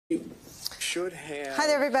Hi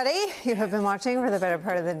there, everybody. You have been watching for the better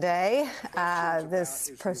part of the day.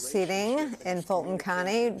 This proceeding in Fulton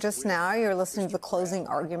County. Just now, you're listening to the closing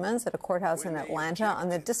arguments at a courthouse in Atlanta on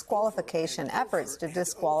the disqualification efforts to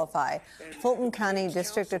disqualify Fulton County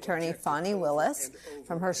District Attorney Fani Willis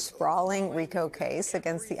from her sprawling RICO case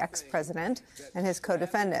against the ex-president and his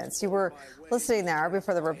co-defendants. You were listening there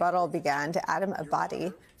before the rebuttal began to Adam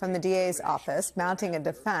Abadi from the DA's office, mounting a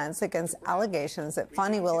defense against allegations that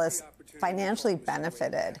Fani Willis financially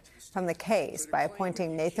benefited from the case by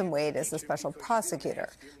appointing Nathan Wade as the special prosecutor.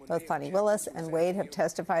 Both Fani Willis and Wade have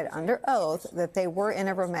testified under oath that they were in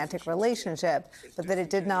a romantic relationship, but that it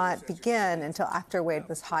did not begin until after Wade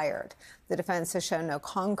was hired. The defense has shown no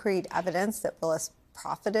concrete evidence that Willis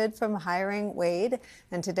profited from hiring Wade,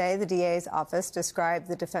 and today the DA's office described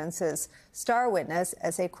the defense's star witness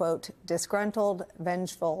as a, quote, disgruntled,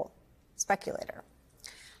 vengeful speculator.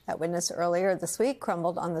 That witness earlier this week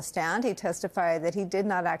crumbled on the stand. He testified that he did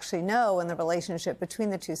not actually know when the relationship between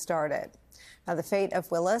the two started. Now, the fate of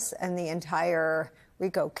Willis and the entire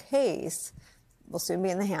RICO case will soon be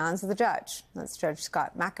in the hands of the judge. That's Judge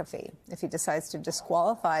Scott McAfee. If he decides to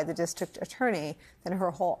disqualify the district attorney, then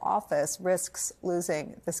her whole office risks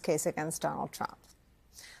losing this case against Donald Trump.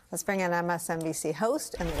 Let's bring in MSNBC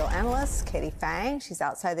host and legal analyst Katie Phang. She's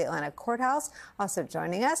outside the Atlanta courthouse. Also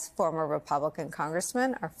joining us, former Republican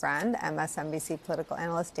Congressman, our friend, MSNBC political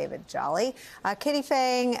analyst David Jolly. Katie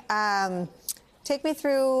Phang, take me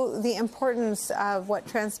through the importance of what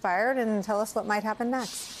transpired and tell us what might happen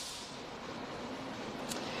next.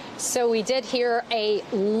 So we did hear a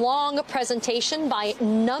long presentation by a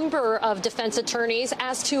number of defense attorneys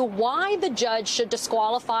as to why the judge should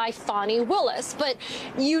disqualify Fani Willis. But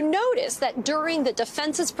you notice that during the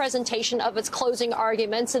defense's presentation of its closing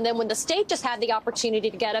arguments, and then when the state just had the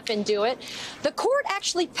opportunity to get up and do it, the court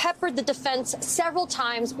actually peppered the defense several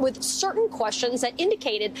times with certain questions that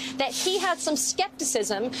indicated that he had some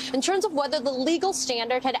skepticism in terms of whether the legal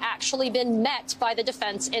standard had actually been met by the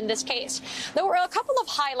defense in this case. There were a couple of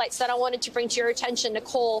highlights that I wanted to bring to your attention,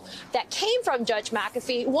 Nicole, that came from Judge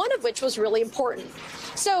McAfee, one of which was really important.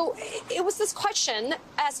 So it was this question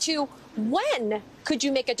as to when could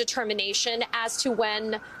you make a determination as to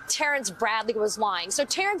when Terrence Bradley was lying? So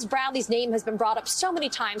Terrence Bradley's name has been brought up so many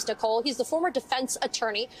times, Nicole. He's the former defense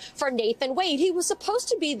attorney for Nathan Wade. He was supposed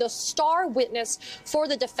to be the star witness for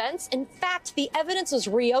the defense. In fact, the evidence was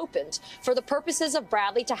reopened for the purposes of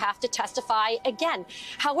Bradley to have to testify again.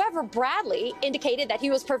 However, Bradley indicated that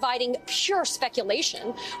he was providing pure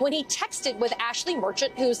speculation when he texted with Ashley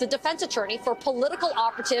Merchant, who's the defense attorney for political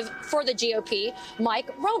operative for the GOP,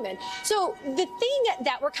 Mike Roman. So the thing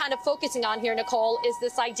that we're kind of focusing on here, Nicole, is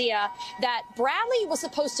this idea that Bradley was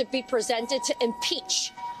supposed to be presented to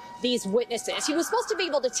impeach these witnesses. He was supposed to be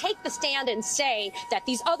able to take the stand and say that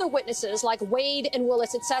these other witnesses like Wade and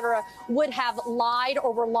Willis, et cetera, would have lied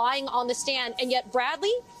or were lying on the stand. And yet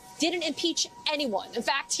Bradley didn't impeach anyone. In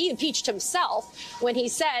fact, he impeached himself when he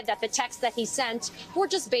said that the texts that he sent were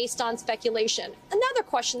just based on speculation. Another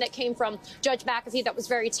question that came from Judge McAfee that was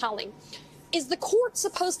very telling. Is the court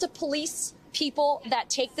supposed to police people that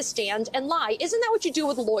take the stand and lie? Isn't that what you do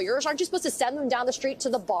with lawyers? Aren't you supposed to send them down the street to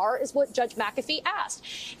the bar, is what Judge McAfee asked,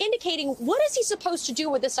 indicating what is he supposed to do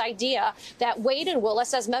with this idea that Wade and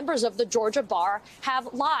Willis, as members of the Georgia bar,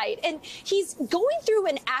 have lied? And he's going through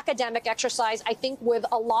an academic exercise, I think, with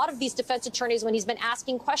a lot of these defense attorneys when he's been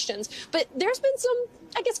asking questions. But there's been some,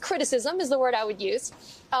 I guess, criticism is the word I would use,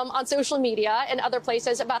 on social media and other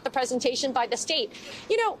places about the presentation by the state.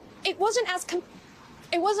 You know, it wasn't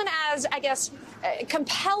as, I guess,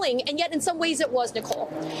 compelling, and yet in some ways it was,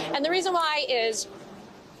 Nicole. And the reason why is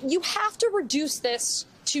you have to reduce this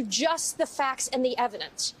to just the facts and the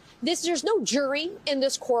evidence. There's no jury in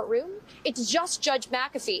this courtroom. It's just Judge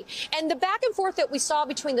McAfee. And the back and forth that we saw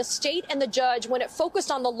between the state and the judge when it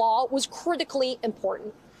focused on the law was critically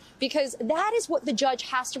important, because that is what the judge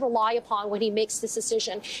has to rely upon when he makes this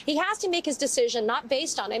decision. He has to make his decision not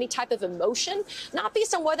based on any type of emotion, not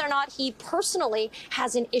based on whether or not he personally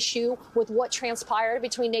has an issue with what transpired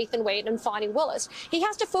between Nathan Wade and Fani Willis. He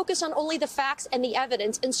has to focus on only the facts and the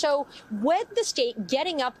evidence. And so with the state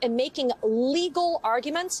getting up and making legal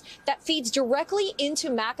arguments, that feeds directly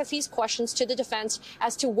into McAfee's questions to the defense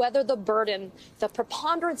as to whether the burden, the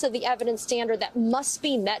preponderance of the evidence standard that must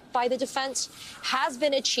be met by the defense has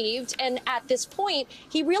been achieved. And at this point,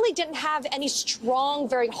 he really didn't have any strong,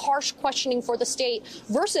 very harsh questioning for the state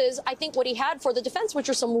versus, I think, what he had for the defense, which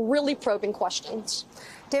are some really probing questions.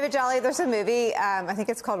 David Jolly, there's a movie, I think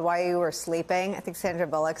it's called Why You Were Sleeping. I think Sandra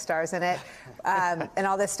Bullock stars in it. And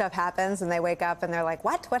all this stuff happens, and they wake up, and they're like,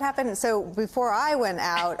 what? What happened? So before I went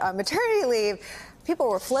out on maternity leave, people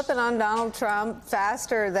were flipping on Donald Trump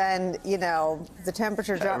faster than, you know, the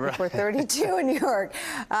temperature dropped before 32 in New York.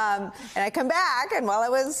 And I come back, and while I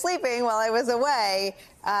was sleeping, while I was away,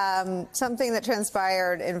 something that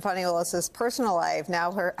transpired in Fani Willis's personal life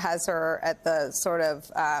now has her at the sort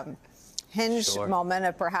of hinged moment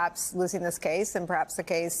of perhaps losing this case and perhaps the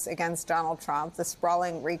case against Donald Trump, the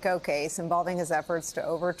sprawling RICO case involving his efforts to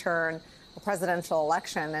overturn a presidential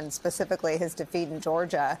election and specifically his defeat in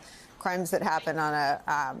Georgia. Crimes that happen on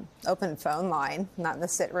a open phone line, not in the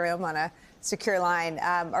sit room, on a secure line,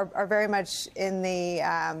 are very much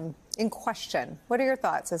in question. What are your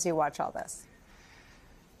thoughts as you watch all this?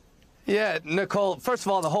 Yeah, Nicolle, first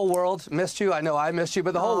of all, the whole world missed you. I know I missed you,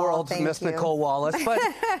 but the whole world missed Nicolle Wallace. But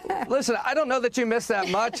listen, I don't know that you missed that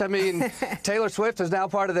much. I mean, Taylor Swift is now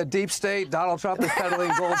part of the deep state. Donald Trump is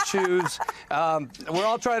peddling gold shoes. We're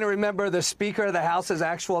all trying to remember the Speaker of the House's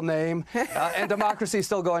actual name, and democracy's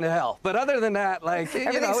still going to hell. But other than that, like,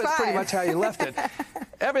 you know, it's pretty much how you left it.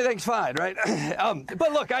 Everything's fine, right?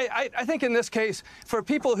 But look, I think in this case, for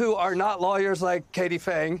people who are not lawyers like Katie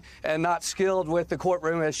Phang and not skilled with the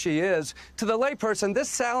courtroom as she is, to the layperson, this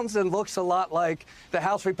sounds and looks a lot like the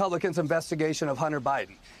House Republicans' investigation of Hunter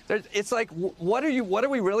Biden. It's like, what are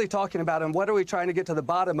we really talking about, and what are we trying to get to the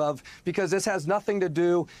bottom of? Because this has nothing to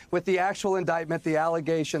do with the actual indictment, the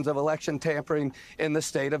allegations of election tampering in the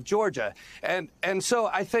state of Georgia. And so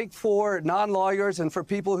I think for non-lawyers and for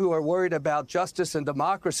people who are worried about justice and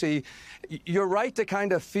democracy, you're right to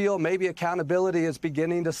kind of feel maybe accountability is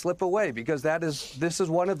beginning to slip away, because this is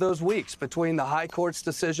one of those weeks between the high court's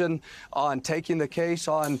decision on taking the case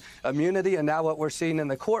on immunity and now what we're seeing in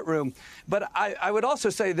the courtroom. But I would also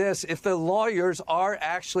say this: if the lawyers are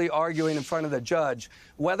actually arguing in front of the judge,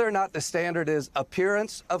 whether or not the standard is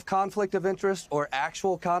appearance of conflict of interest or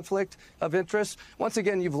actual conflict of interest, once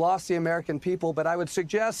again, you've lost the American people. But I would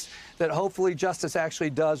suggest that hopefully justice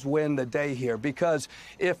actually does win the day here, because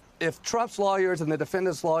if Trump's lawyers and the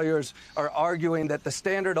defendant's lawyers are arguing that the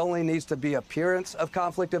standard only needs to be appearance of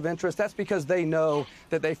conflict of interest, that's because they know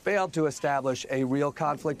that they failed to establish a real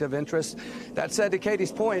conflict of interest. That said, to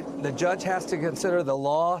Katie's point, the judge has to consider the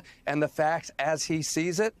law and the facts as he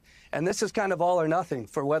sees it. And this is kind of all or nothing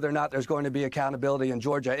for whether or not there's going to be accountability in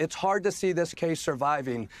Georgia. It's hard to see this case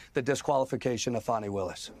surviving the disqualification of Fani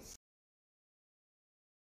Willis.